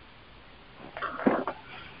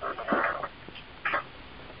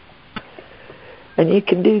 And you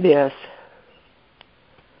can do this.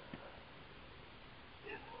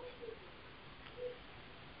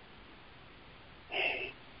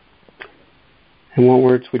 And what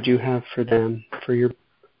words would you have for them, for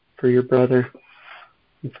your brother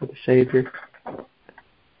and for the Savior?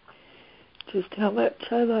 Just how much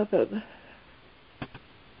I love him.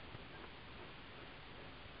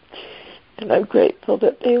 And I'm grateful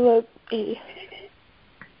that they love me.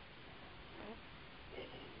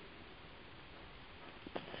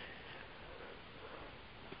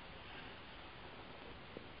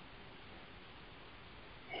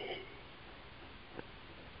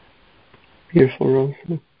 Beautiful, Rosa.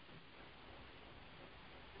 So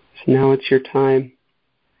now it's your time.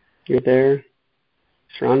 You're there,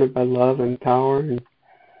 surrounded by love and power. And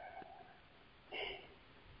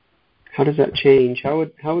how does that change? How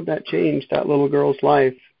would that change that little girl's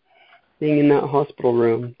life, being in that hospital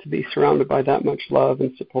room, to be surrounded by that much love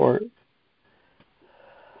and support?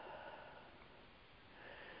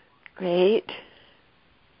 Great.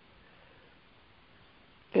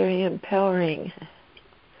 Very empowering.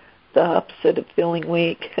 The opposite of feeling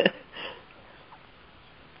weak.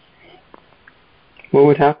 What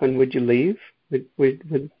would happen? Would you leave?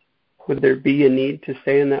 Would there be a need to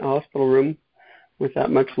stay in that hospital room with that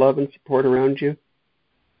much love and support around you?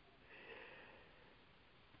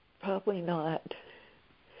 Probably not.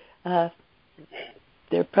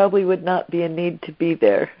 There probably would not be a need to be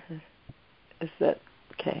there. Is that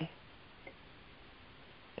okay?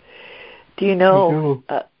 Do you know,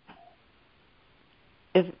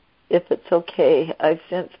 if it's okay, I've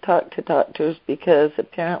since talked to doctors because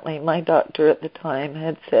apparently my doctor at the time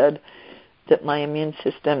had said that my immune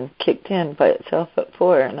system kicked in by itself at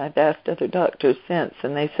 4, and I've asked other doctors since,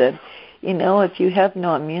 and they said, if you have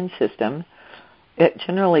no immune system, it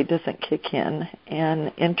generally doesn't kick in.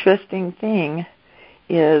 And interesting thing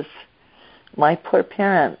is my poor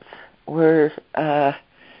parents were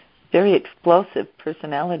very explosive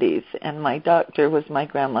personalities, and my doctor was my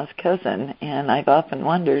grandma's cousin, and I've often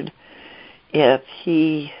wondered if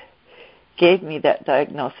he gave me that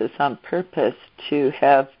diagnosis on purpose to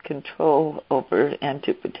have control over and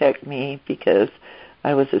to protect me because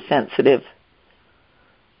I was a sensitive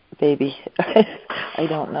baby. I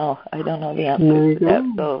don't know. I don't know the answer to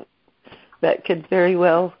that. So that could very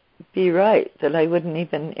well be right, that I wouldn't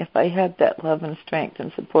even, if I had that love and strength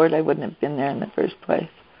and support, I wouldn't have been there in the first place.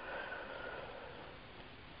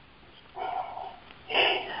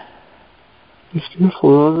 It's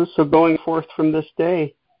beautiful. So going forth from this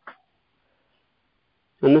day,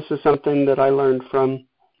 and this is something that I learned from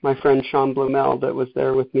my friend Sean Blumel that was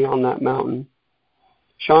there with me on that mountain.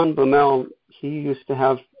 Sean Blumel, he used to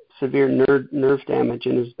have severe nerve damage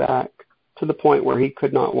in his back to the point where he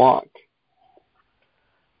could not walk.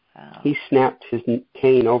 Wow. He snapped his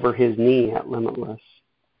cane over his knee at Limitless.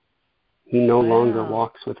 He no longer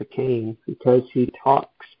walks with a cane because he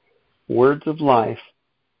talks words of life,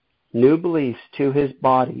 new beliefs to his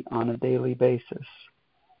body on a daily basis.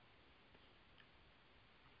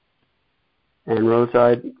 And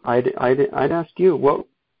Rosa, I'd ask you, what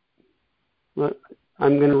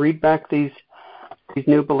I'm going to read back these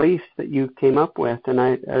new beliefs that you came up with, and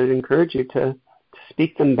I'd encourage you to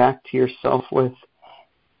speak them back to yourself with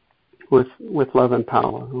with love and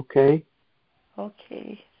power, okay?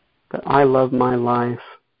 Okay. That I love my life.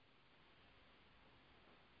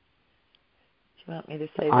 Do you want me to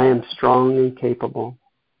say that? I am strong and capable.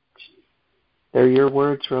 They're your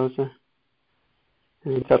words, Rosa.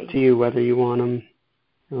 And it's up to you whether you want them in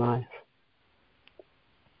your life.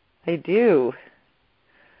 I do.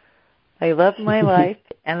 I love my life,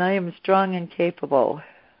 and I am strong and capable.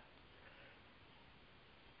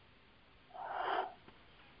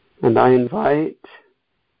 And I invite,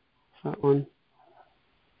 is that one?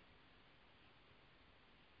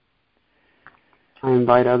 I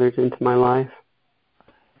invite others into my life.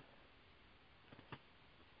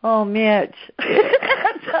 Oh, Mitch,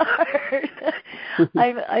 that's hard.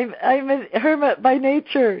 I'm a hermit by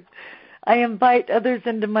nature. I invite others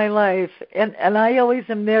into my life, and I always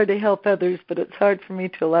am there to help others, but it's hard for me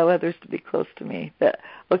to allow others to be close to me. But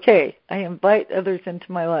okay, I invite others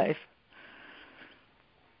into my life.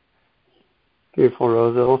 Beautiful,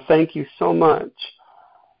 Rosa. Well, thank you so much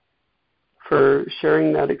for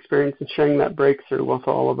sharing that experience and sharing that breakthrough with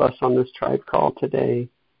all of us on this tribe call today.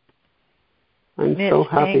 I'm Mitch, so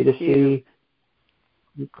happy to see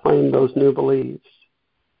you claim those new beliefs.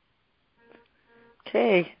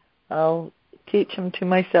 Okay, I'll teach them to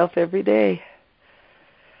myself every day.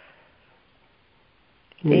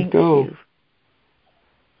 Thank you.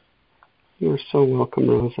 You're so welcome,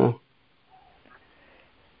 Rosa.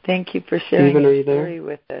 Thank you for sharing Stephen, your story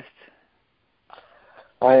with us.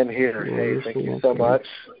 I am here. Hey, thank you so much.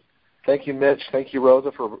 Thank you, Mitch. Thank you,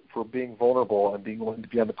 Rosa, for being vulnerable and being willing to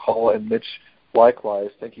be on the call. And Mitch, likewise,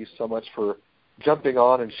 thank you so much for jumping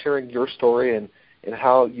on and sharing your story and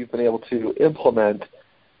how you've been able to implement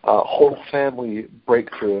whole family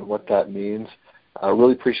breakthrough and what that means. I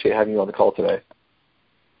really appreciate having you on the call today.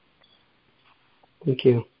 Thank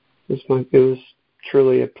you. It was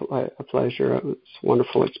truly a pleasure. It was a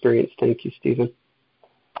wonderful experience. Thank you, Stephen.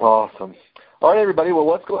 Awesome. All right, everybody. Well,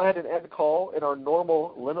 let's go ahead and end the call in our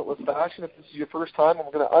normal limitless fashion. If this is your first time,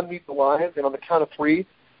 we're going to unmute the lines, and on the count of 3,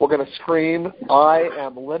 we're going to scream, "I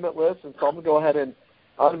am limitless." And so I'm going to go ahead and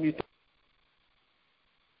unmute.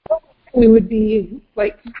 We would be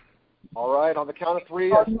like. All right, on the count of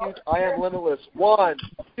 3, I am limitless. 1,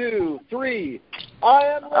 2, 3. I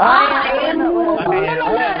am limitless. I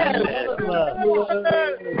am limitless.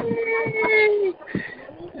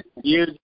 You